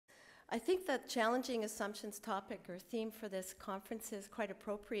I think that challenging assumptions topic or theme for this conference is quite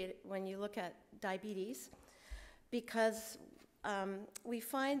appropriate when you look at diabetes, because we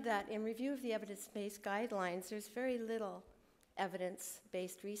find that in review of the evidence-based guidelines, there's very little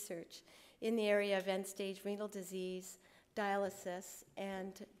evidence-based research in the area of end-stage renal disease, dialysis,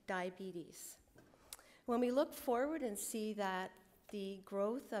 and diabetes. When we look forward and see that the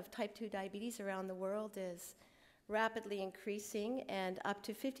growth of type 2 diabetes around the world is rapidly increasing and up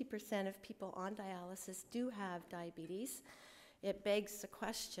to 50% of people on dialysis do have diabetes, it begs the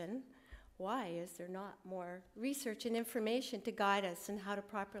question, why is there not more research and information to guide us in how to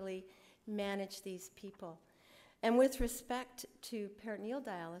properly manage these people? And with respect to peritoneal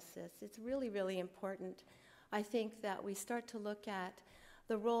dialysis, it's really, really important, I think, that we start to look at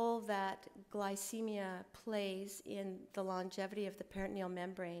the role that glycemia plays in the longevity of the peritoneal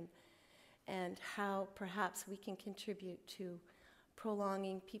membrane and how perhaps we can contribute to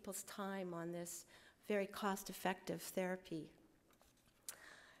prolonging people's time on this very cost-effective therapy.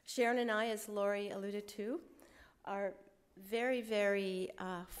 Sharon and I, as Laurie alluded to, are very, very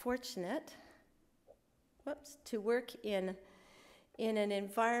fortunate to work in an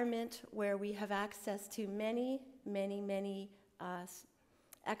environment where we have access to many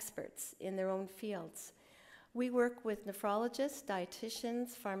experts in their own fields. We work with nephrologists, dietitians,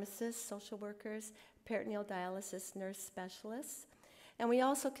 pharmacists, social workers, peritoneal dialysis nurse specialists, and we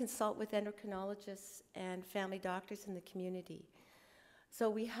also consult with endocrinologists and family doctors in the community. So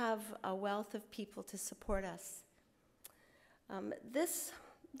we have a wealth of people to support us. This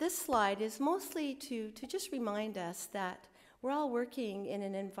slide is mostly to just remind us that we're all working in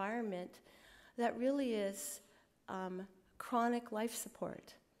an environment that really is chronic life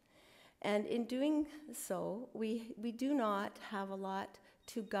support. And in doing so, we do not have a lot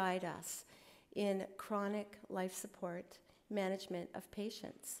to guide us in chronic life support management of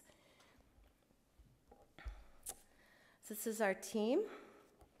patients. So this is our team.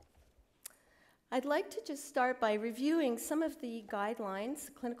 I'd like to just start by reviewing some of the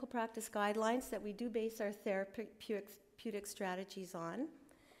guidelines, clinical practice guidelines that we do base our therapeutic strategies on,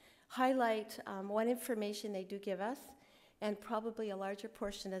 highlight what information they do give us, and probably a larger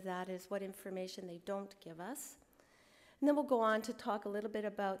portion of that is what information they don't give us. And then we'll go on to talk a little bit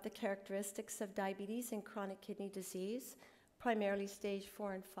about the characteristics of diabetes and chronic kidney disease, primarily stage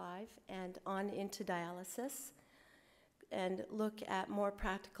 4 and 5, and on into dialysis, and look at more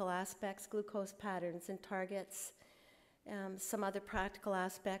practical aspects, glucose patterns and targets, some other practical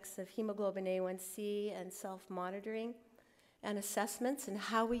aspects of hemoglobin A1C and self-monitoring and assessments and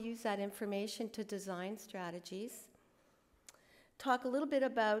how we use that information to design strategies. Talk a little bit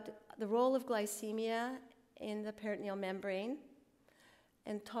about the role of glycemia in the peritoneal membrane,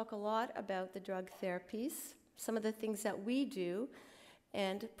 and talk a lot about the drug therapies, some of the things that we do,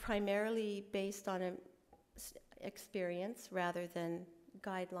 and primarily based on experience rather than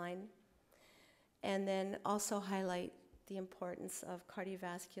guideline, and then also highlight the importance of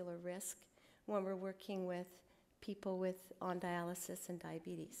cardiovascular risk when we're working with people on dialysis and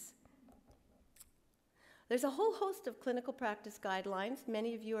diabetes. There's a whole host of clinical practice guidelines.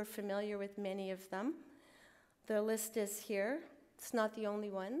 Many of you are familiar with many of them. The list is here. It's not the only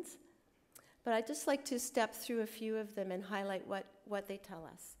ones. But I'd just like to step through a few of them and highlight what they tell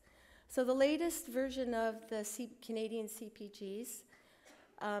us. So the latest version of the Canadian CPGs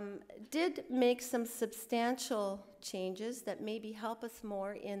did make some substantial changes that maybe help us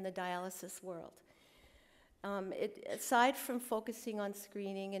more in the dialysis world. Aside from focusing on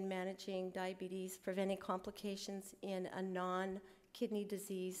screening and managing diabetes, preventing complications in a non-kidney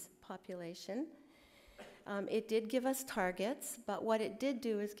disease population, it did give us targets, but what it did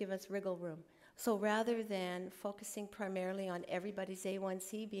do is give us wriggle room. So rather than focusing primarily on everybody's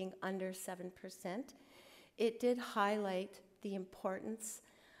A1C being under 7%, it did highlight the importance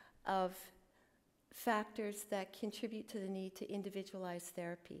of factors that contribute to the need to individualize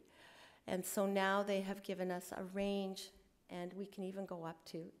therapy. And so now they have given us a range, and we can even go up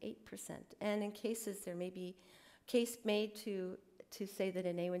to 8%. And in cases, there may be case made to say that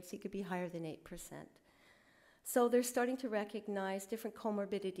an A1C could be higher than 8%. So they're starting to recognize different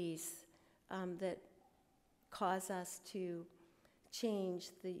comorbidities that cause us to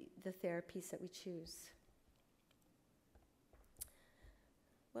change the therapies that we choose.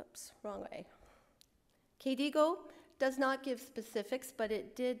 Whoops, wrong way. KDIGO does not give specifics, but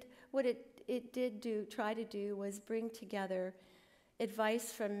what it did try to do was bring together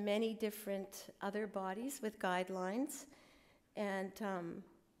advice from many different other bodies with guidelines, and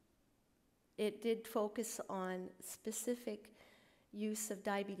it did focus on specific use of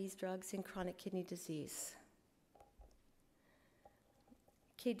diabetes drugs in chronic kidney disease.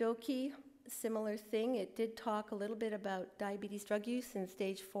 Kedoki, similar thing. It did talk a little bit about diabetes drug use in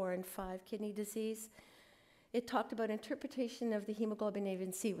stage 4 and 5 kidney disease. It talked about interpretation of the hemoglobin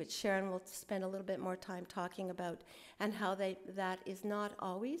A1C, which Sharon will spend a little bit more time talking about, and how that is not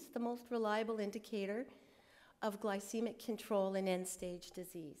always the most reliable indicator of glycemic control in end-stage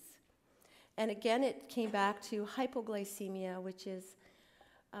disease. And again, it came back to hypoglycemia, which is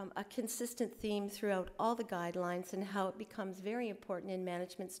a consistent theme throughout all the guidelines, and how it becomes very important in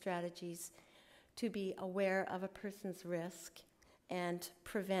management strategies to be aware of a person's risk and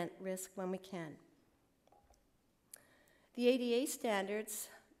prevent risk when we can. The ADA standards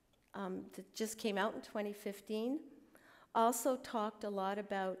that just came out in 2015 also talked a lot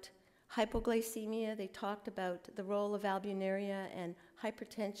about hypoglycemia. They talked about the role of albuminuria and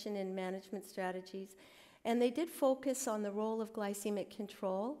hypertension in management strategies. And they did focus on the role of glycemic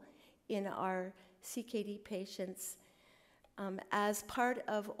control in our CKD patients as part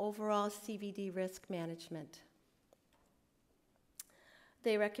of overall CVD risk management.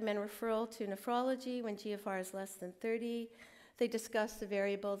 They recommend referral to nephrology when GFR is less than 30. They discuss the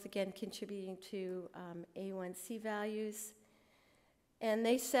variables, again, contributing to A1C values. And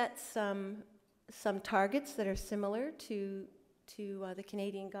they set some targets that are similar to the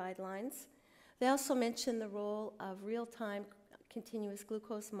Canadian guidelines. They also mention the role of real-time continuous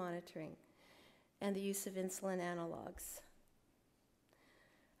glucose monitoring and the use of insulin analogs.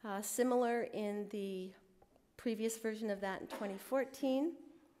 Similar in the previous version of that in 2014.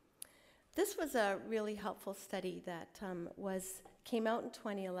 This was a really helpful study that came out in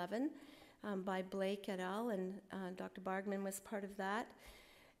 2011 by Blake et al., and Dr. Bargman was part of that.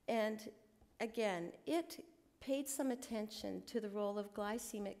 And again, it paid some attention to the role of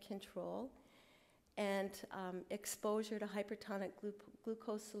glycemic control and exposure to hypertonic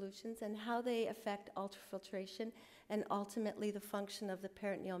glucose solutions and how they affect ultrafiltration and ultimately the function of the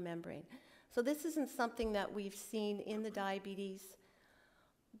peritoneal membrane. So this isn't something that we've seen in the diabetes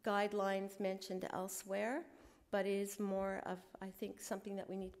guidelines mentioned elsewhere, but it is more of, I think, something that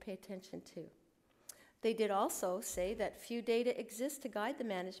we need to pay attention to. They did also say that few data exist to guide the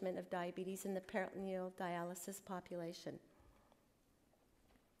management of diabetes in the peritoneal dialysis population.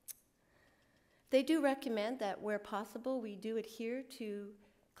 They do recommend that where possible, we do adhere to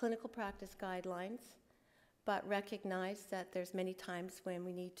clinical practice guidelines, but recognize that there's many times when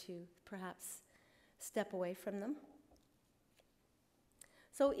we need to perhaps step away from them.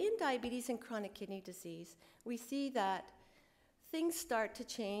 So in diabetes and chronic kidney disease, we see that things start to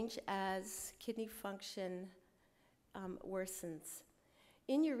change as kidney function worsens.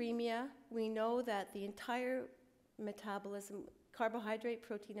 In uremia, we know that the entire metabolism, carbohydrate,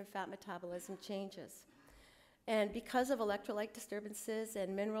 protein, and fat metabolism changes. And because of electrolyte disturbances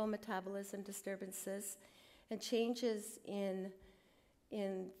and mineral metabolism disturbances and changes in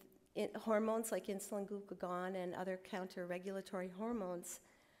hormones like insulin, glucagon, and other counter-regulatory hormones,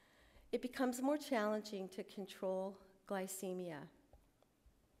 it becomes more challenging to control glycemia.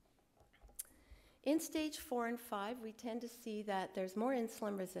 In stage 4 and 5, we tend to see that there's more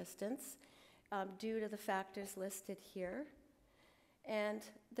insulin resistance due to the factors listed here. And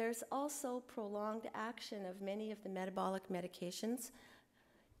there's also prolonged action of many of the metabolic medications,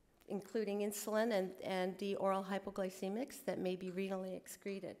 including insulin and the oral hypoglycemics that may be renally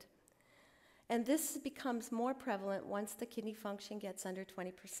excreted. And this becomes more prevalent once the kidney function gets under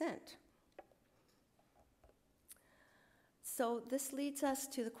 20%. So this leads us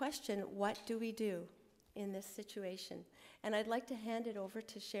to the question, what do we do in this situation? And I'd like to hand it over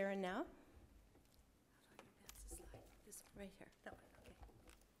to Sharon now. This right here. That one. Okay.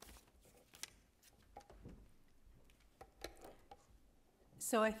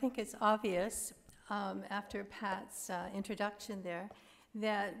 So I think it's obvious after Pat's introduction there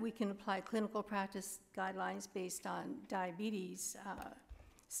that we can apply clinical practice guidelines based on diabetes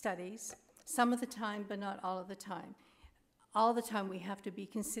studies, some of the time, but not all of the time. All the time we have to be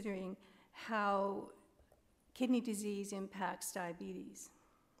considering how kidney disease impacts diabetes.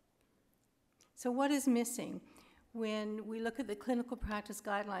 So what is missing? When we look at the clinical practice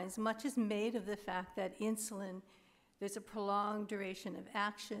guidelines, much is made of the fact that insulin, there's a prolonged duration of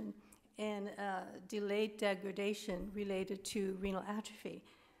action and delayed degradation related to renal atrophy.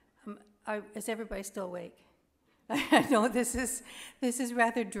 Is everybody still awake? I know this is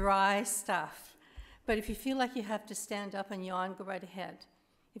rather dry stuff. But if you feel like you have to stand up and yawn, go right ahead.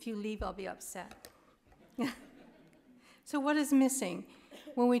 If you leave, I'll be upset. So what is missing?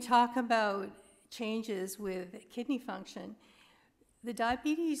 When we talk about changes with kidney function, the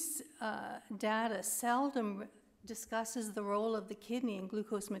diabetes data seldom discusses the role of the kidney in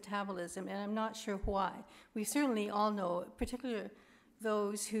glucose metabolism, and I'm not sure why. We certainly all know, particularly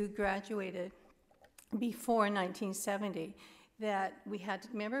those who graduated before 1970 that we had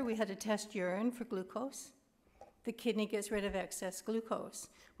to test urine for glucose. The kidney gets rid of excess glucose.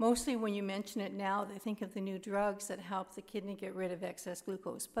 Mostly when you mention it now, they think of the new drugs that help the kidney get rid of excess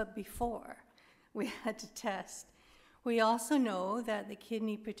glucose. But before, we had to test. We also know that the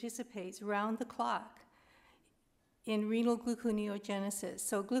kidney participates round the clock in renal gluconeogenesis.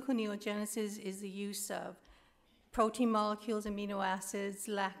 So gluconeogenesis is the use of protein molecules, amino acids,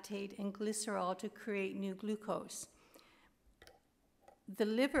 lactate, and glycerol to create new glucose. The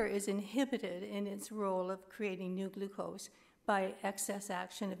liver is inhibited in its role of creating new glucose by excess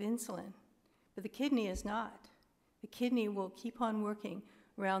action of insulin, but the kidney is not. The kidney will keep on working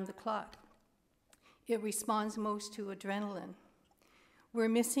round the clock. It responds most to adrenaline. We're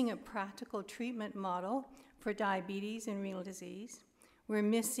missing a practical treatment model for diabetes and renal disease. We're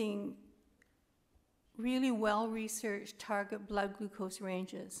missing really well-researched target blood glucose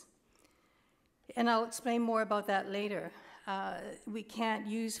ranges. And I'll explain more about that later. We can't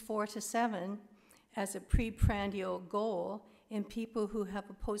use 4 to 7 as a preprandial goal in people who have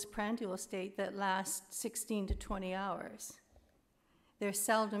a postprandial state that lasts 16 to 20 hours. They're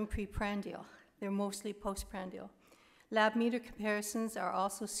seldom preprandial. They're mostly postprandial. Lab meter comparisons are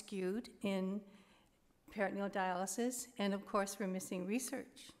also skewed in peritoneal dialysis, and of course we're missing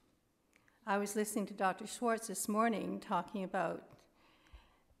research. I was listening to Dr. Schwartz this morning talking about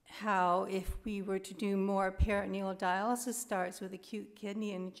how if we were to do more peritoneal dialysis starts with acute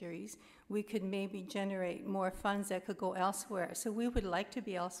kidney injuries, we could maybe generate more funds that could go elsewhere. So we would like to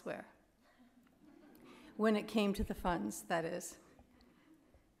be elsewhere when it came to the funds, that is.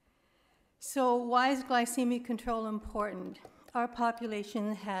 So why is glycemic control important? Our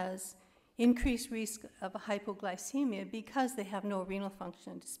population has increased risk of hypoglycemia because they have no renal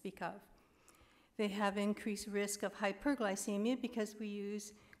function to speak of. They have increased risk of hyperglycemia because we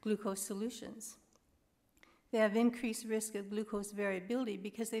use glucose solutions. They have increased risk of glucose variability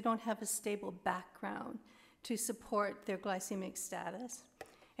because they don't have a stable background to support their glycemic status.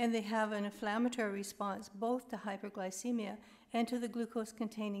 And they have an inflammatory response both to hyperglycemia and to the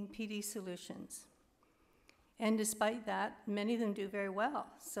glucose-containing PD solutions. And despite that, many of them do very well,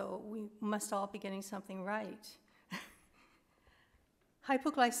 so we must all be getting something right.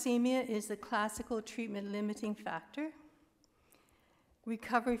 Hypoglycemia is the classical treatment limiting factor.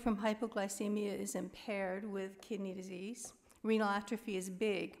 Recovery from hypoglycemia is impaired with kidney disease. Renal atrophy is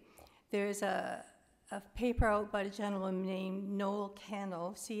big. There's a paper out by a gentleman named Noel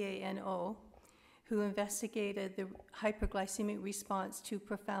Cano, C-A-N-O, who investigated the hyperglycemic response to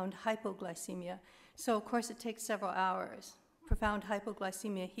profound hypoglycemia. So, of course, it takes several hours. Profound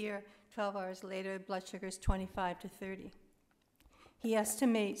hypoglycemia here, 12 hours later, blood sugar is 25 to 30. He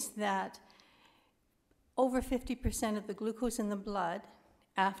estimates that over 50% of the glucose in the blood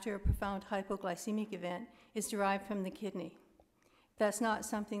after a profound hypoglycemic event is derived from the kidney. That's not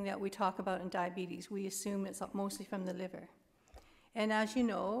something that we talk about in diabetes. We assume it's mostly from the liver. And as you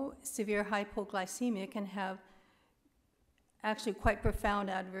know, severe hypoglycemia can have actually quite profound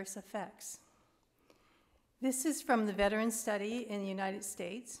adverse effects. This is from the veteran study in the United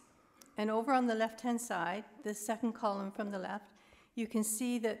States. And over on the left-hand side, the second column from the left, you can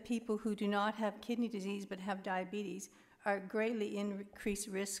see that people who do not have kidney disease but have diabetes are at greatly increased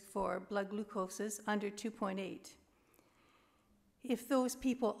risk for blood glucoses under 2.8. If those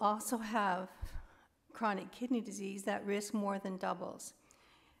people also have chronic kidney disease, that risk more than doubles.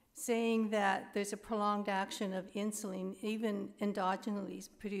 Saying that there's a prolonged action of insulin, even endogenously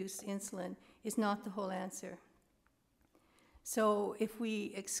produced insulin, is not the whole answer. So if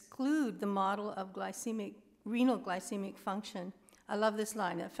we exclude the model of renal glycemic function, I love this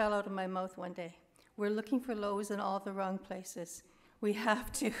line, it fell out of my mouth one day. We're looking for lows in all the wrong places. We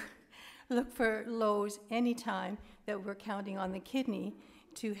have to look for lows anytime that we're counting on the kidney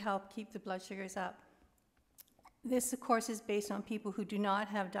to help keep the blood sugars up. This, of course, is based on people who do not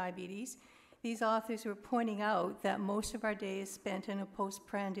have diabetes. These authors were pointing out that most of our day is spent in a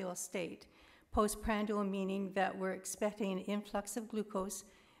postprandial state. Postprandial meaning that we're expecting an influx of glucose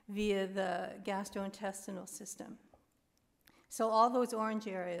via the gastrointestinal system. So all those orange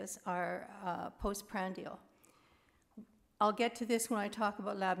areas are postprandial. I'll get to this when I talk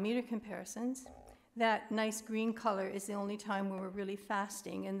about lab meter comparisons. That nice green color is the only time when we're really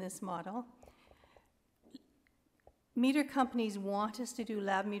fasting in this model. Meter companies want us to do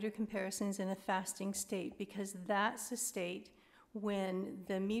lab meter comparisons in a fasting state because that's the state when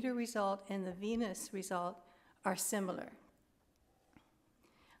the meter result and the venous result are similar.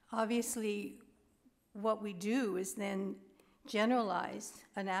 Obviously, what we do is then generalize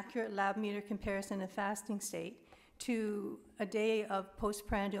an accurate lab meter comparison in a fasting state to a day of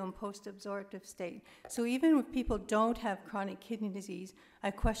postprandial and post-absorptive state. So even if people don't have chronic kidney disease,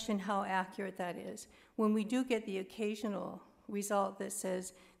 I question how accurate that is. When we do get the occasional result that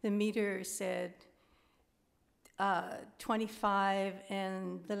says the meter said 25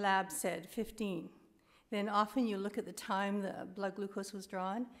 and the lab said 15, then often you look at the time the blood glucose was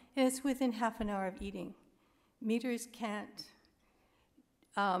drawn, and it's within half an hour of eating. Meters can't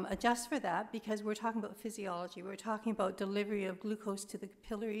adjust for that because we're talking about physiology. We're talking about delivery of glucose to the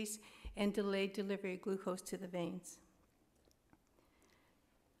capillaries and delayed delivery of glucose to the veins.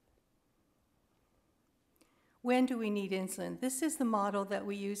 When do we need insulin? This is the model that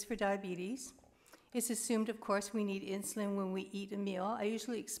we use for diabetes. It's assumed, of course, we need insulin when we eat a meal. I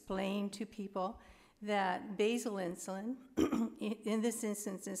usually explain to people that basal insulin, in this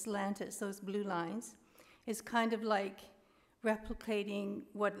instance is Lantus, those blue lines, is kind of like replicating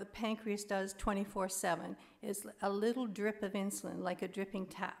what the pancreas does 24/7. It's a little drip of insulin, like a dripping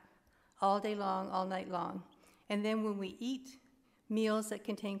tap, all day long, all night long. And then when we eat meals that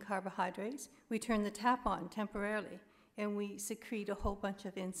contain carbohydrates, we turn the tap on temporarily, and we secrete a whole bunch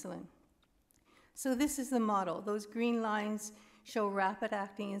of insulin. So this is the model. Those green lines show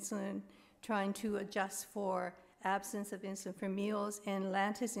rapid-acting insulin trying to adjust for absence of insulin for meals, and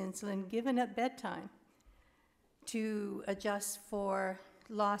Lantus insulin given at bedtime to adjust for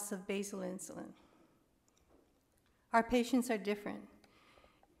loss of basal insulin. Our patients are different.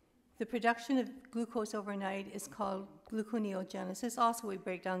 The production of glucose overnight is called gluconeogenesis. Also, we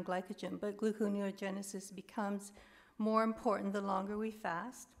break down glycogen, but gluconeogenesis becomes more important the longer we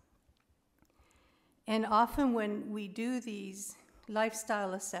fast. And often when we do these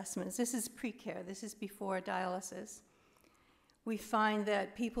lifestyle assessments, this is pre-care, this is before dialysis, we find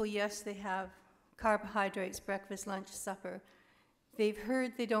that people, yes, they have carbohydrates, breakfast, lunch, supper. They've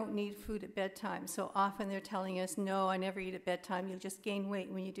heard they don't need food at bedtime, so often they're telling us, no, I never eat at bedtime, you'll just gain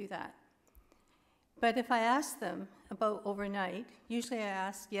weight when you do that. But if I ask them about overnight, usually I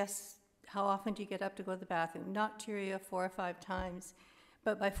ask, yes, how often do you get up to go to the bathroom? Nocturia 4 or 5 times.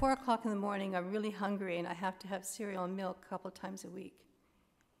 But by 4 o'clock in the morning, I'm really hungry and I have to have cereal and milk a couple times a week.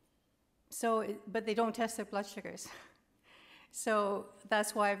 But they don't test their blood sugars. So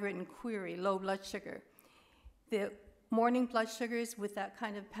that's why I've written query, low blood sugar. The morning blood sugars with that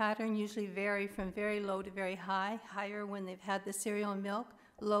kind of pattern usually vary from very low to very high, higher when they've had the cereal and milk,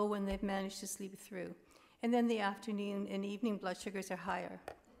 low when they've managed to sleep through. And then the afternoon and evening blood sugars are higher.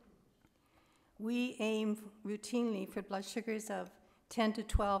 We aim routinely for blood sugars of 10 to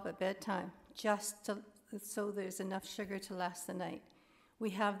 12 at bedtime, so there's enough sugar to last the night.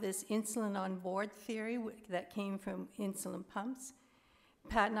 We have this insulin on board theory that came from insulin pumps.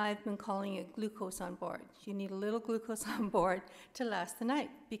 Pat and I have been calling it glucose on board. You need a little glucose on board to last the night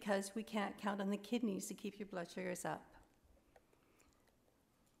because we can't count on the kidneys to keep your blood sugars up.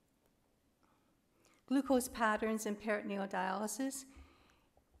 Glucose patterns in peritoneal dialysis.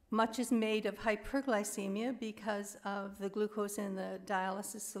 Much is made of hyperglycemia because of the glucose in the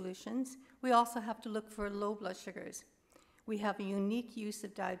dialysis solutions. We also have to look for low blood sugars. We have a unique use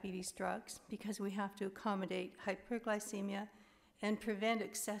of diabetes drugs because we have to accommodate hyperglycemia and prevent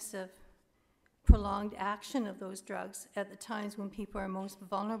excessive, prolonged action of those drugs at the times when people are most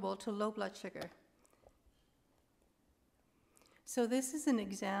vulnerable to low blood sugar. So this is an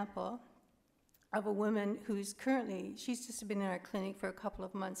example of a woman who's she's just been in our clinic for a couple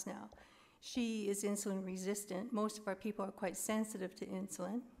of months now. She is insulin resistant. Most of our people are quite sensitive to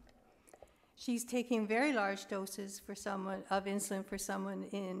insulin. She's taking very large doses of insulin for someone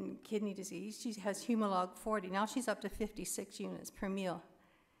in kidney disease. She has Humalog 40. Now she's up to 56 units per meal.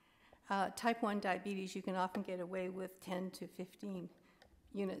 Type 1 diabetes, you can often get away with 10 to 15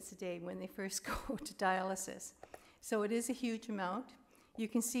 units a day when they first go to dialysis. So it is a huge amount. You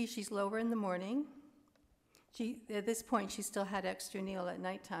can see she's lower in the morning. At this point, she still had extraneal at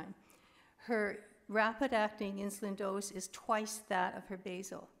nighttime. Her rapid-acting insulin dose is twice that of her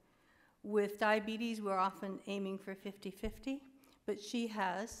basal. With diabetes, we're often aiming for 50-50, but she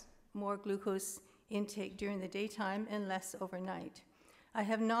has more glucose intake during the daytime and less overnight. I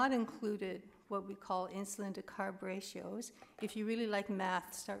have not included what we call insulin to carb ratios. If you really like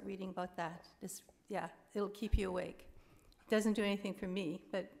math, start reading about that. It'll keep you awake. Doesn't do anything for me,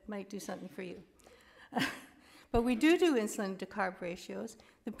 but might do something for you. But we do insulin to carb ratios.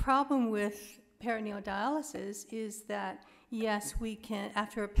 The problem with peritoneal dialysis is that, yes, we can,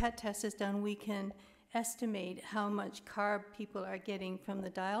 after a PET test is done, we can estimate how much carb people are getting from the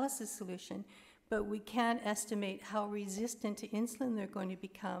dialysis solution, but we can't estimate how resistant to insulin they're going to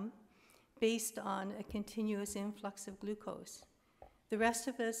become based on a continuous influx of glucose. The rest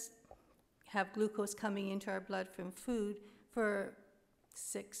of us have glucose coming into our blood from food for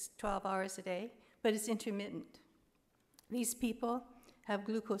 12 hours a day, but it's intermittent. These people have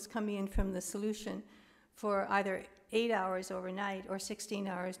glucose coming in from the solution for either 8 hours overnight or 16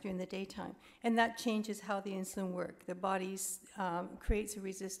 hours during the daytime. And that changes how the insulin works. The body creates a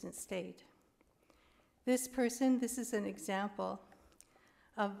resistant state. This person, this is an example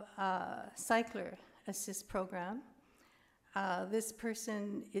of a cycler assist program. This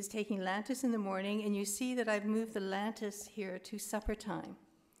person is taking Lantus in the morning, and you see that I've moved the Lantus here to supper time.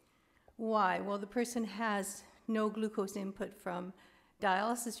 Why? Well, the person has no glucose input from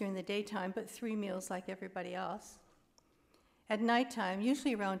dialysis during the daytime, but 3 meals like everybody else. At nighttime,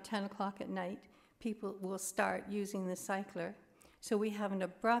 usually around 10 o'clock at night, people will start using the cycler. So we have an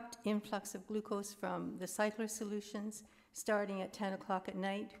abrupt influx of glucose from the cycler solutions starting at 10 o'clock at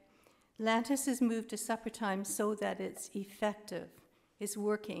night. Lantus is moved to supper time so that it's effective, it's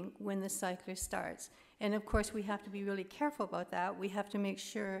working when the cycler starts. And of course, we have to be really careful about that. We have to make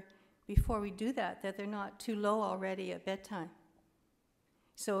sure before we do that they're not too low already at bedtime.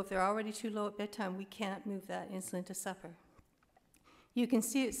 So if they're already too low at bedtime, we can't move that insulin to supper. You can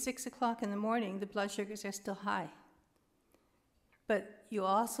see at 6 o'clock in the morning, the blood sugars are still high. But you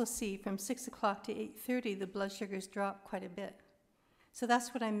also see from 6 o'clock to 8:30, the blood sugars drop quite a bit. So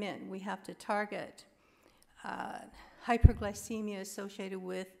that's what I meant. We have to target hyperglycemia associated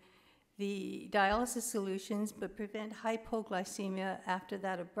with the dialysis solutions, but prevent hypoglycemia after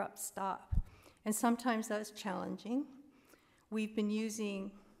that abrupt stop. And sometimes that's challenging. We've been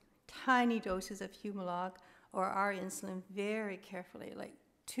using tiny doses of Humalog or our insulin very carefully, like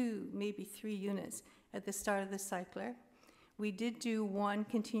 2, maybe 3 units at the start of the cycler. We did do 1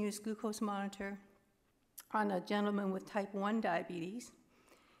 continuous glucose monitor on a gentleman with type 1 diabetes.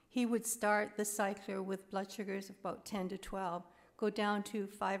 He would start the cycler with blood sugars of about 10 to 12, go down to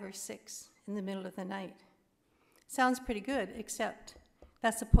 5 or 6 in the middle of the night. Sounds pretty good, except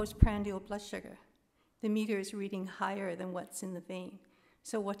that's a postprandial blood sugar. The meter is reading higher than what's in the vein.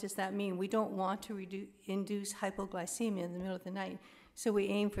 So what does that mean? We don't want to induce hypoglycemia in the middle of the night, so we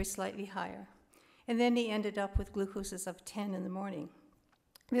aim for slightly higher. And then he ended up with glucoses of 10 in the morning.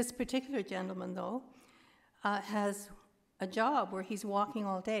 This particular gentleman, though, has a job where he's walking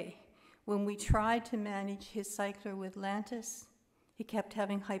all day. When we tried to manage his cycler with Lantus, he kept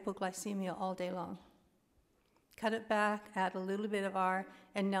having hypoglycemia all day long. Cut it back, add a little bit of R,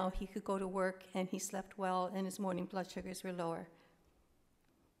 and now he could go to work and he slept well and his morning blood sugars were lower.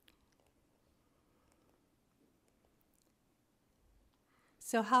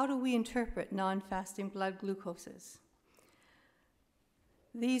 So how do we interpret non-fasting blood glucoses?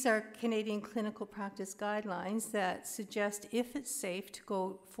 These are Canadian clinical practice guidelines that suggest if it's safe to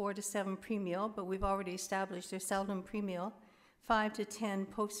go 4 to 7 pre-meal, but we've already established they're seldom pre-meal, 5 to 10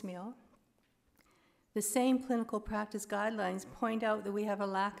 post-meal. The same clinical practice guidelines point out that we have a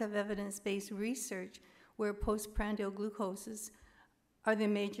lack of evidence-based research where postprandial glucoses are the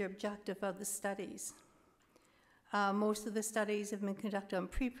major objective of the studies. Most of the studies have been conducted on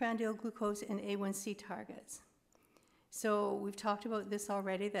preprandial glucose and A1C targets. So we've talked about this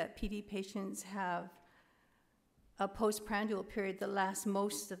already, that PD patients have a postprandial period that lasts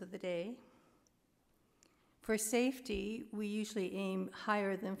most of the day. For safety, we usually aim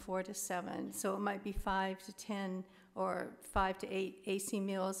higher than 4 to 7, so it might be 5 to 10 or 5 to 8 AC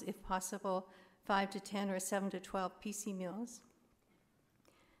meals if possible, 5 to 10 or 7 to 12 PC meals.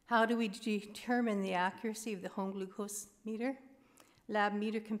 How do we determine the accuracy of the home glucose meter? Lab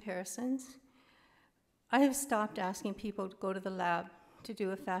meter comparisons. I have stopped asking people to go to the lab to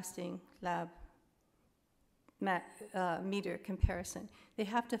do a fasting lab meter comparison. They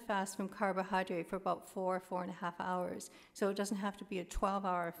have to fast from carbohydrate for about 4.5 hours, so it doesn't have to be a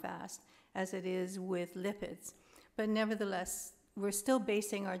 12-hour fast as it is with lipids. But nevertheless, we're still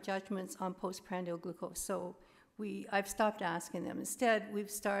basing our judgments on postprandial glucose, so I've stopped asking them. Instead, we've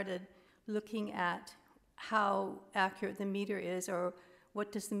started looking at how accurate the meter is, or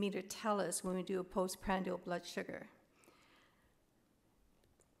what does the meter tell us when we do a postprandial blood sugar.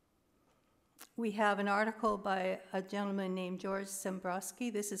 We have an article by a gentleman named George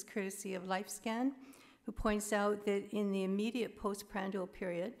Sembrowski, this is courtesy of LifeScan, who points out that in the immediate postprandial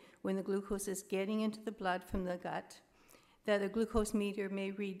period, when the glucose is getting into the blood from the gut, that a glucose meter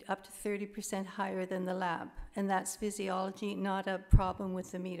may read up to 30% higher than the lab, and that's physiology, not a problem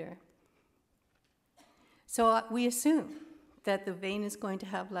with the meter. So we assume that the vein is going to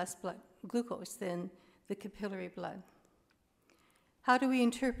have less blood glucose than the capillary blood. How do we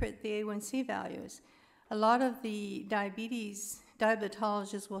interpret the A1C values? A lot of the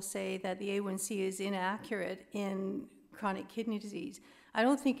diabetologists will say that the A1C is inaccurate in chronic kidney disease. I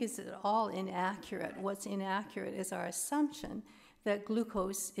don't think it's at all inaccurate. What's inaccurate is our assumption that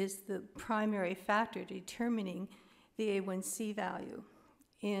glucose is the primary factor determining the A1C value.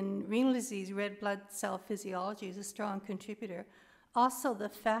 In renal disease, red blood cell physiology is a strong contributor. Also, the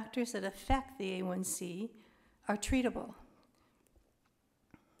factors that affect the A1C are treatable.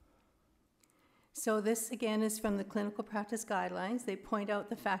 So this, again, is from the clinical practice guidelines. They point out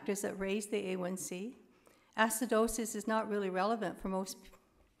the factors that raise the A1C. Acidosis is not really relevant for most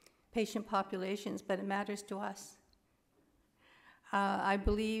patient populations, but it matters to us. I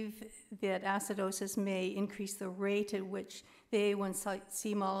believe that acidosis may increase the rate at which the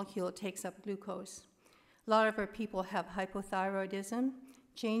A1C molecule takes up glucose. A lot of our people have hypothyroidism,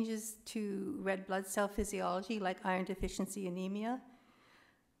 changes to red blood cell physiology like iron deficiency anemia.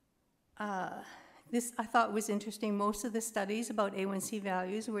 This I thought was interesting. Most of the studies about A1C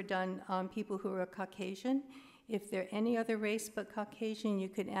values were done on people who are Caucasian. If they're any other race but Caucasian, you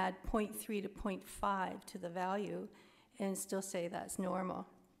could add 0.3 to 0.5 to the value and still say that's normal.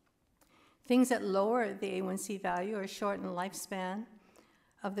 Things that lower the A1C value are shortened lifespan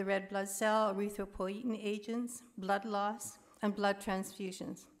of the red blood cell, erythropoietin agents, blood loss, and blood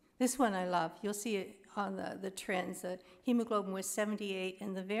transfusions. This one I love. You'll see it on the trends. The hemoglobin was 78,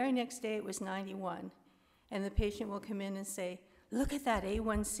 and the very next day it was 91. And the patient will come in and say, look at that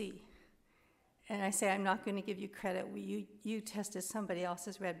A1C. And I say, I'm not going to give you credit. You tested somebody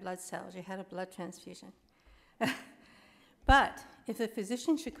else's red blood cells. You had a blood transfusion. But if the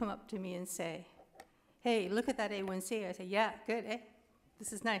physician should come up to me and say, hey, look at that A1C, I say, yeah, good, eh?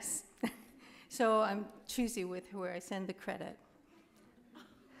 This is nice. So I'm choosy with where I send the credit.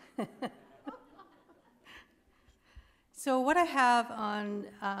 So what I have on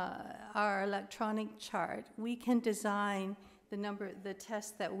our electronic chart, we can design the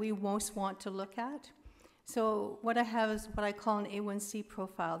tests that we most want to look at. So what I have is what I call an A1C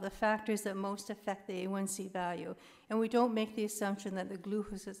profile, the factors that most affect the A1C value. And we don't make the assumption that the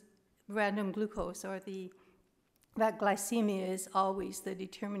glucose is random glucose or that glycemia is always the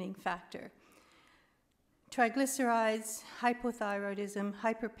determining factor. Triglycerides, hypothyroidism,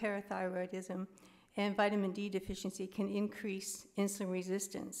 hyperparathyroidism, and vitamin D deficiency can increase insulin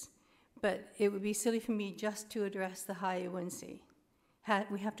resistance. But it would be silly for me just to address the high A1C.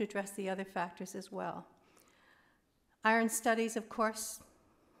 We have to address the other factors as well. Iron studies, of course,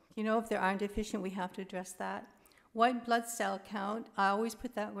 if they're iron deficient, we have to address that. White blood cell count, I always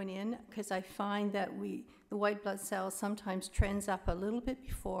put that one in because I find that the white blood cell sometimes trends up a little bit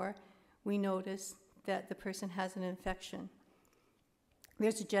before we notice that the person has an infection.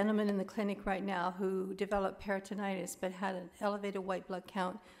 There's a gentleman in the clinic right now who developed peritonitis but had an elevated white blood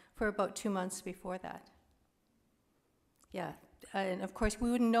count for about 2 months before that. Yeah, and of course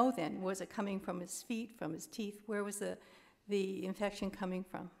we wouldn't know then. Was it coming from his feet, from his teeth? Where was the infection coming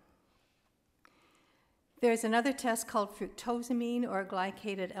from? There's another test called fructosamine or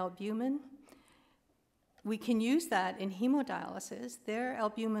glycated albumin. We can use that in hemodialysis. Their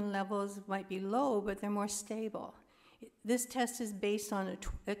albumin levels might be low, but they're more stable. This test is based on an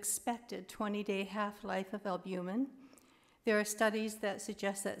expected 20-day half-life of albumin. There are studies that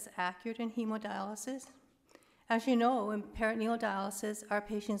suggest that it's accurate in hemodialysis. As you know, in peritoneal dialysis, our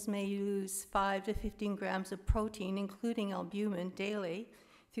patients may lose 5 to 15 grams of protein, including albumin, daily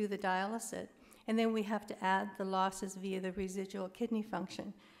through the dialysis. And then we have to add the losses via the residual kidney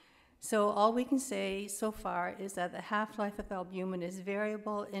function. So all we can say so far is that the half-life of albumin is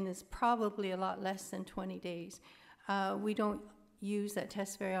variable and is probably a lot less than 20 days. We don't use that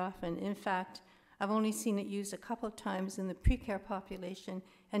test very often. In fact, I've only seen it used a couple of times in the pre-care population,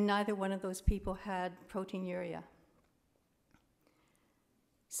 and neither one of those people had proteinuria.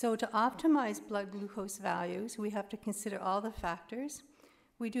 So to optimize blood glucose values, we have to consider all the factors.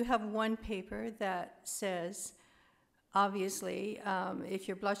 We do have one paper that says, obviously, if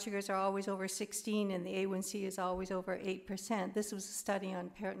your blood sugars are always over 16 and the A1C is always over 8%, this was a study on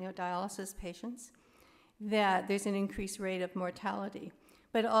peritoneal dialysis patients, that there's an increased rate of mortality.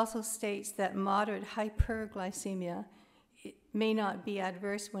 But it also states that moderate hyperglycemia may not be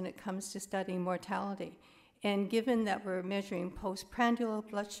adverse when it comes to studying mortality. And given that we're measuring postprandial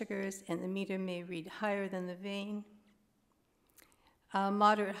blood sugars and the meter may read higher than the vein,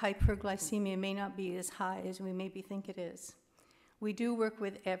 moderate hyperglycemia may not be as high as we maybe think it is. We do work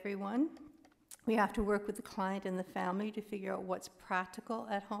with everyone. We have to work with the client and the family to figure out what's practical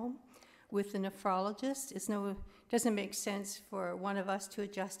at home. With the nephrologist, it doesn't make sense for one of us to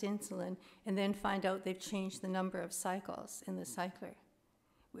adjust insulin and then find out they've changed the number of cycles in the cycler.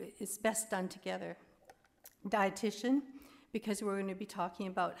 It's best done together. Dietitian, because we're going to be talking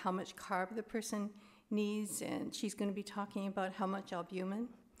about how much carb the person needs, and she's going to be talking about how much albumin.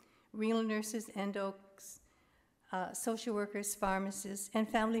 Renal nurses, endos, social workers, pharmacists, and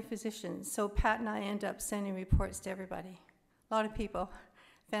family physicians. So Pat and I end up sending reports to everybody. A lot of people,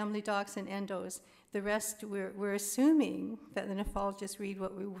 family docs and endos. The rest, we're assuming that the nephrologists read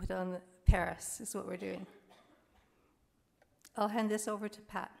what we put on the Paris, is what we're doing. I'll hand this over to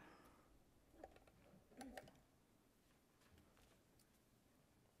Pat.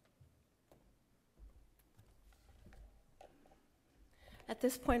 At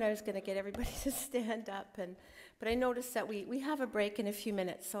this point, I was going to get everybody to stand up, but I noticed that we have a break in a few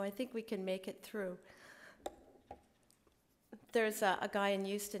minutes, so I think we can make it through. There's a guy in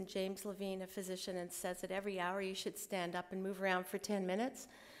Houston, James Levine, a physician, and says that every hour you should stand up and move around for 10 minutes,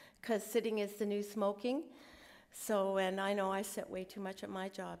 because sitting is the new smoking. So, and I know I sit way too much at my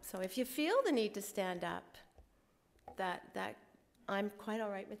job. So if you feel the need to stand up, that I'm quite all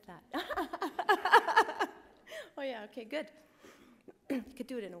right with that. Oh yeah, okay, good. You could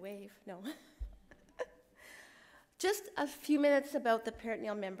do it in a wave, no. Just a few minutes about the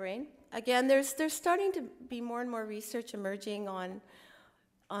peritoneal membrane. Again, there's starting to be more and more research emerging on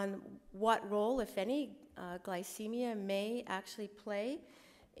what role, if any, glycemia may actually play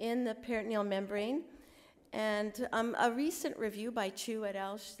in the peritoneal membrane. And a recent review by Chu et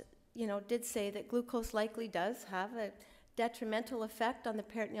al. Did say that glucose likely does have a detrimental effect on the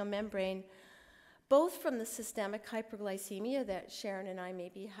peritoneal membrane, both from the systemic hyperglycemia that Sharon and I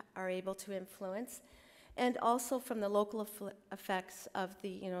maybe are able to influence, and also from the local effects of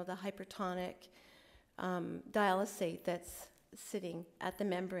the hypertonic dialysate that's sitting at the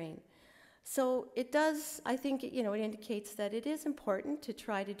membrane. So it does, I think, it indicates that it is important to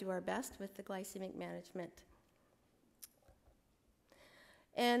try to do our best with the glycemic management.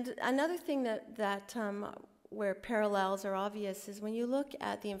 And another thing that where parallels are obvious is when you look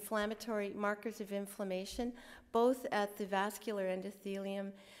at the inflammatory markers of inflammation, both at the vascular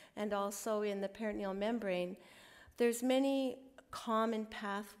endothelium and also in the peritoneal membrane, there's many common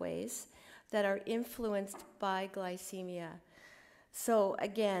pathways that are influenced by glycemia. So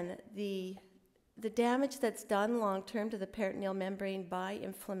again, the damage that's done long-term to the peritoneal membrane by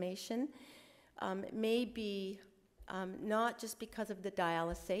inflammation may be not just because of the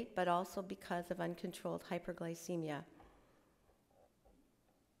dialysate, but also because of uncontrolled hyperglycemia.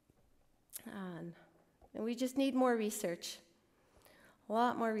 And we just need more research, a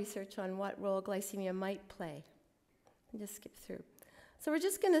lot more research on what role glycemia might play. I'll just skip through. So we're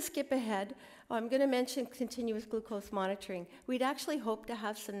just going to skip ahead. I'm going to mention continuous glucose monitoring. We'd actually hoped to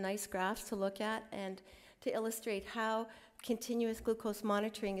have some nice graphs to look at and to illustrate how continuous glucose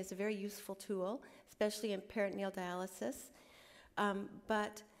monitoring is a very useful tool, especially in peritoneal dialysis.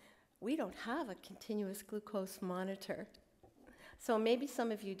 But we don't have a continuous glucose monitor. So maybe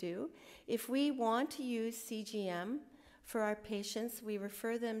some of you do. If we want to use CGM for our patients, we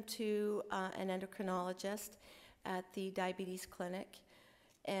refer them to an endocrinologist at the diabetes clinic,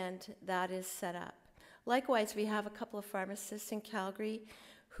 and that is set up. Likewise, we have a couple of pharmacists in Calgary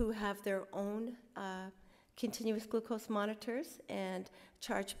who have their own continuous glucose monitors and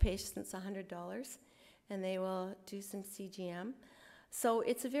charge patients $100, and they will do some CGM. So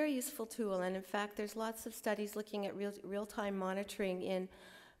it's a very useful tool, and in fact, there's lots of studies looking at real-time monitoring in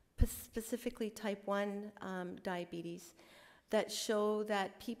specifically type 1 diabetes that show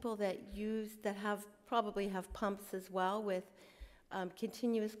that people that probably have pumps as well with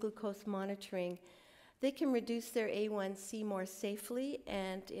continuous glucose monitoring, they can reduce their A1C more safely,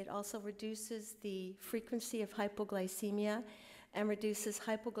 and it also reduces the frequency of hypoglycemia and reduces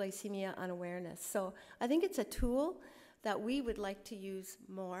hypoglycemia unawareness. So I think it's a tool that we would like to use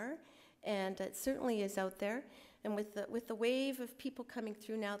more, and it certainly is out there. And with the wave of people coming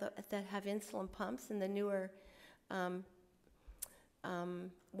through now that have insulin pumps and the newer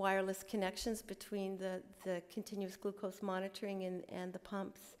wireless connections between the continuous glucose monitoring and the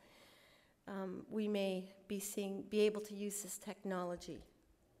pumps, we may be able to use this technology.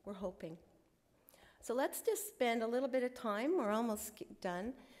 We're hoping. So let's just spend a little bit of time, we're almost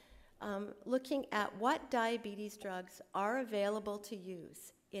done, looking at what diabetes drugs are available to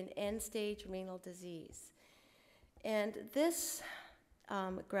use in end-stage renal disease. And this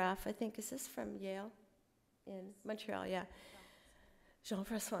graph, I think, is this from Yale in Montreal? Yeah.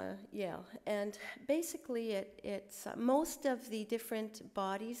 Jean-François Yale. And basically, it's most of the different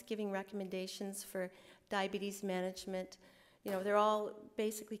bodies giving recommendations for diabetes management, they're all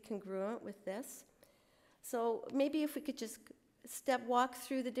basically congruent with this. So maybe if we could just walk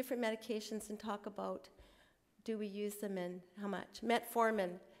through the different medications and talk about, do we use them and how much?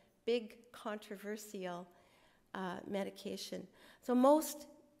 Metformin, big controversial medication. So most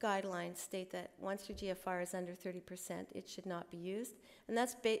guidelines state that once your GFR is under 30%, it should not be used. And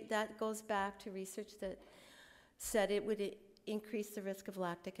that goes back to research that said it would increase the risk of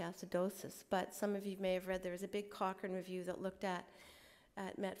lactic acidosis. But some of you may have read there was a big Cochrane review that looked at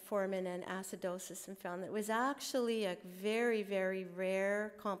metformin and acidosis and found that it was actually a very, very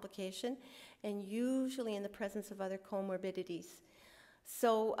rare complication and usually in the presence of other comorbidities.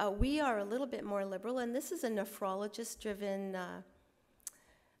 So we are a little bit more liberal, and this is a nephrologist-driven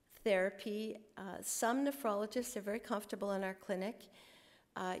therapy. Some nephrologists are very comfortable in our clinic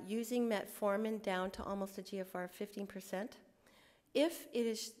using metformin down to almost a GFR of 15%. If it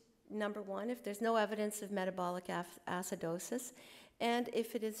is, number one, if there's no evidence of metabolic acidosis, and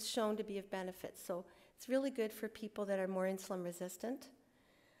if it is shown to be of benefit. So it's really good for people that are more insulin resistant.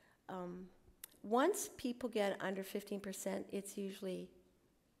 Once people get under 15%, it's usually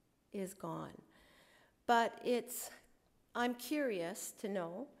is gone. But I'm curious to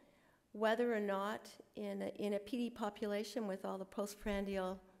know whether or not in a PD population with all the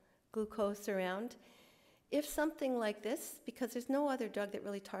postprandial glucose around, if something like this, because there's no other drug that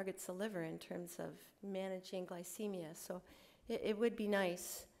really targets the liver in terms of managing glycemia, so it would be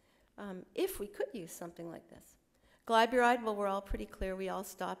nice if we could use something like this. Glyburide, well, we're all pretty clear. We all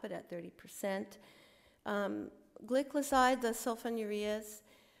stop it at 30%. Glycoside, the sulfonylureas,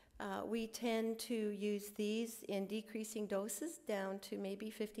 we tend to use these in decreasing doses down to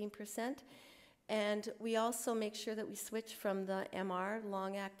maybe 15%. And we also make sure that we switch from the MR,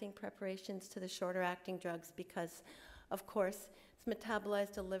 long-acting preparations, to the shorter-acting drugs because, of course, it's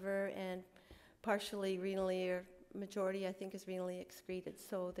metabolized to liver and partially renally, or majority, I think, is renally excreted.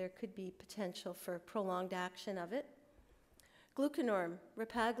 So there could be potential for prolonged action of it. Glucanorm,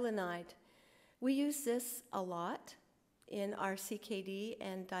 repaglinide. We use this a lot in our CKD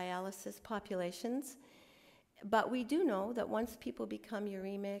and dialysis populations. But we do know that once people become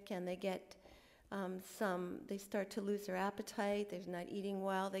uremic and they get they start to lose their appetite, they're not eating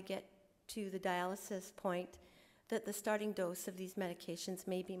well, they get to the dialysis point, that the starting dose of these medications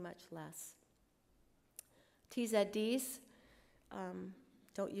may be much less. TZDs,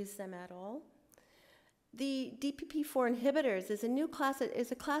 don't use them at all. The DPP-4 inhibitors is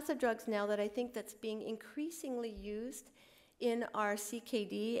a class of drugs now that I think that's being increasingly used in our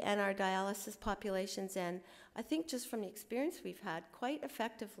CKD and our dialysis populations, and I think just from the experience we've had, quite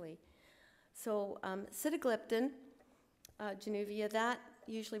effectively. So sitagliptin, Januvia, that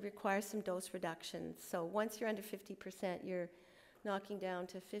usually requires some dose reduction. So once you're under 50%, you're knocking down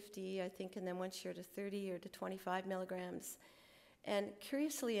to 50, I think, and then once you're to 30 or to 25 milligrams. And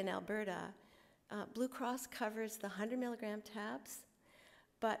curiously, in Alberta, Blue Cross covers the 100 milligram tabs,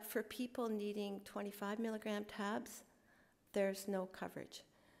 but for people needing 25 milligram tabs, there's no coverage.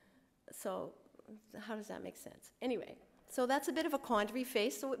 So how does that make sense? Anyway, so that's a bit of a quandary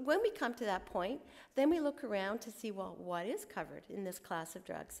faced. So when we come to that point, then we look around to see, well, what is covered in this class of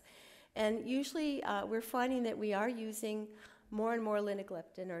drugs? And usually we're finding that we are using more and more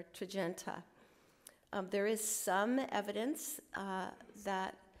linagliptin or Tradjenta. There is some evidence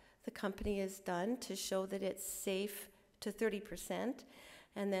that the company has done to show that it's safe to 30%.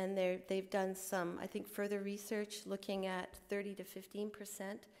 And then they've done some, I think, further research looking at 30 to 15%.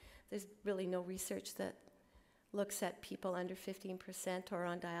 There's really no research that looks at people under 15% or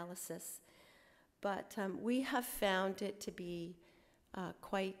on dialysis. But we have found it to be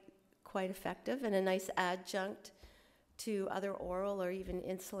quite effective and a nice adjunct to other oral or even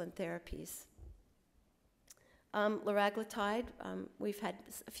insulin therapies. Liraglutide, we've had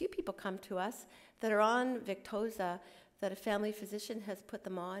a few people come to us that are on Victoza, that a family physician has put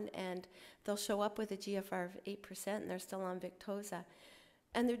them on, and they'll show up with a GFR of 8% and they're still on Victoza.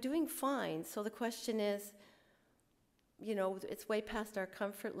 And they're doing fine. So the question is, you know, it's way past our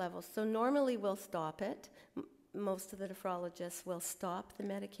comfort level. So normally we'll stop it. Most of the nephrologists will stop the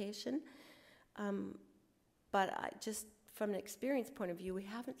medication. But just from an experience point of view, we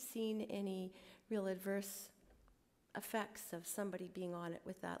haven't seen any real adverse effects of somebody being on it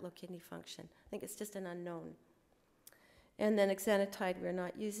with that low kidney function. I think it's just an unknown. And then exenatide we're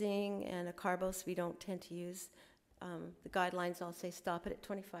not using, and acarbose we don't tend to use. The guidelines all say stop it at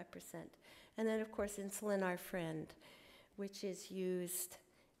 25%. And then, of course, insulin, our friend, which is used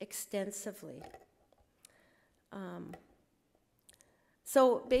extensively.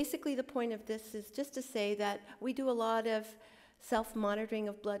 So basically the point of this is just to say that we do a lot of self-monitoring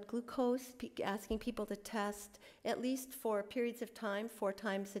of blood glucose, asking people to test at least for periods of time, 4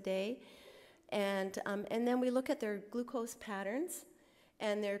 times a day. And then we look at their glucose patterns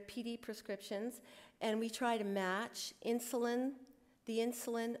and their PD prescriptions, and we try to match the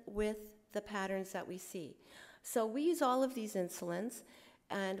insulin with the patterns that we see. So we use all of these insulins,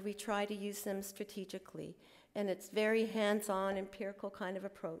 and we try to use them strategically. And it's very hands-on, empirical kind of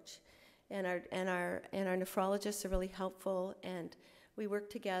approach. And our nephrologists are really helpful, and we work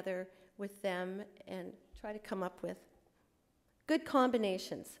together with them and try to come up with good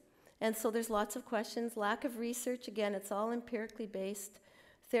combinations. And so there's lots of questions. Lack of research, again, it's all empirically based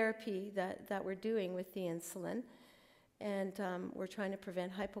therapy that we're doing with the insulin. And we're trying to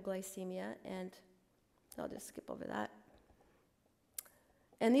prevent hypoglycemia, and I'll just skip over that.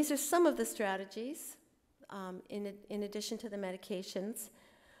 And these are some of the strategies in addition to the medications.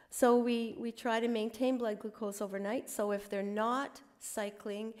 So we try to maintain blood glucose overnight. So if they're not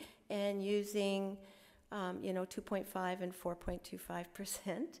cycling and using 2.5 and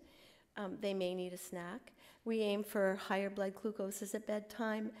 4.25%, they may need a snack. We aim for higher blood glucoses at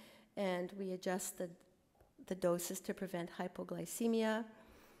bedtime, and we adjust the doses to prevent hypoglycemia.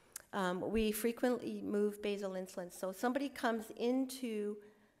 We frequently move basal insulin. So somebody comes into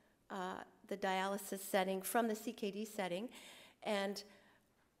the dialysis setting from the CKD setting, and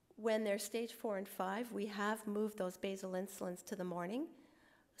when they're stage 4 and 5, we have moved those basal insulins to the morning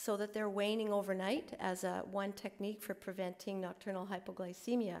so that they're waning overnight as one technique for preventing nocturnal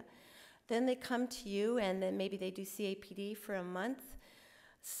hypoglycemia. Then they come to you, and then maybe they do CAPD for a month,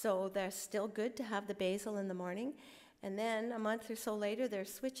 so they're still good to have the basal in the morning. And then a month or so later, they're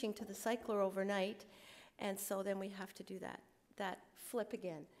switching to the cycler overnight, and so then we have to do that flip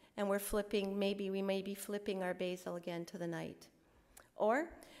again. And we may be flipping our basal again to the night. Or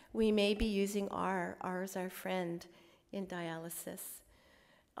we may be using R is our friend in dialysis.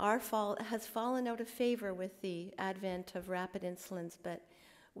 R has fallen out of favor with the advent of rapid insulins, but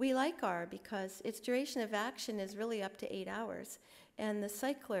we like R because its duration of action is really up to 8 hours, and the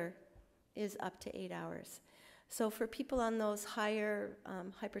cycler is up to 8 hours. So for people on those higher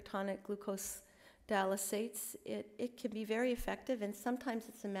hypertonic glucose dialysates, it can be very effective, and sometimes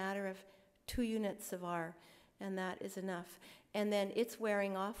it's a matter of 2 units of R, and that is enough. And then it's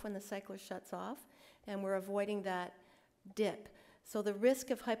wearing off when the cycler shuts off, and we're avoiding that dip. So the risk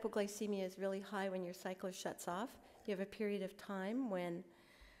of hypoglycemia is really high when your cycler shuts off. You have a period of time when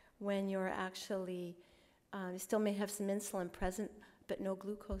you're actually, you still may have some insulin present, but no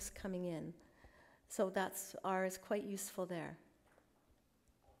glucose coming in. So R is quite useful there.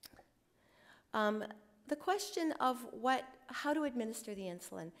 The question of how to administer the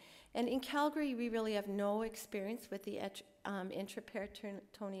insulin. And in Calgary, we really have no experience with the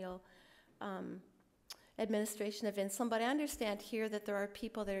intraperitoneal administration of insulin, but I understand here that there are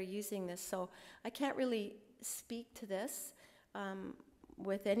people that are using this, so I can't really speak to this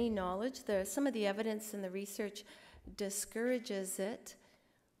with any knowledge. Some of the evidence in the research discourages it.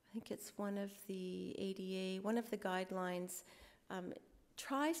 I think it's one of the ADA, one of the guidelines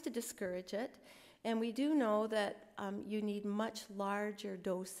tries to discourage it. And we do know that you need much larger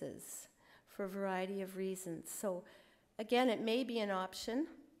doses for a variety of reasons. So again, it may be an option.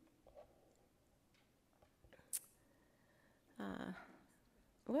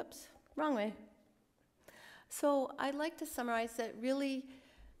 Whoops, wrong way. So I'd like to summarize that really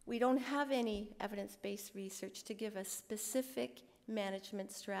we don't have any evidence-based research to give us specific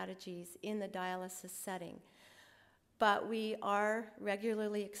management strategies in the dialysis setting. But we are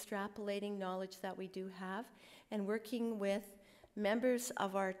regularly extrapolating knowledge that we do have and working with members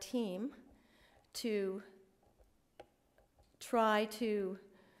of our team to try to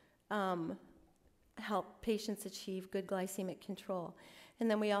help patients achieve good glycemic control. And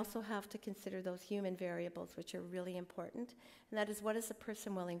then we also have to consider those human variables, which are really important, and that is, what is the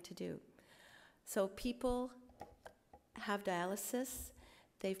person willing to do? So people have dialysis,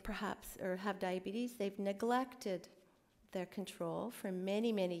 or have diabetes, they've neglected their control for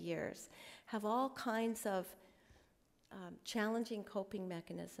many, many years, have all kinds of challenging coping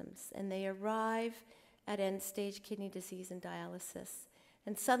mechanisms, and they arrive at end-stage kidney disease and dialysis.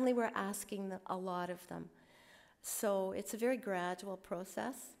 And suddenly we're asking a lot of them. So it's a very gradual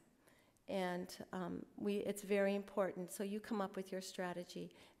process, and it's very important. So you come up with your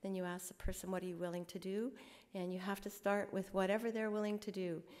strategy, then you ask the person, what are you willing to do? And you have to start with whatever they're willing to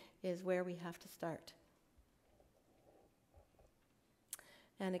do is where we have to start.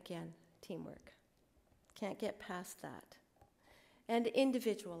 And again, teamwork. Can't get past that. And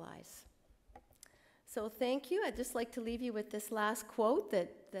individualize. So thank you. I'd just like to leave you with this last quote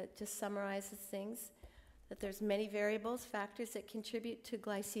that just summarizes things, that there's many variables, factors that contribute to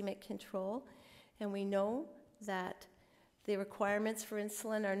glycemic control, and we know that the requirements for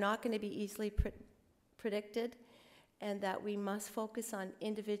insulin are not going to be easily predicted, and that we must focus on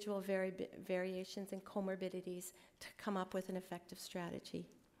individual variations and comorbidities to come up with an effective strategy.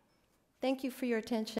 Thank you for your attention.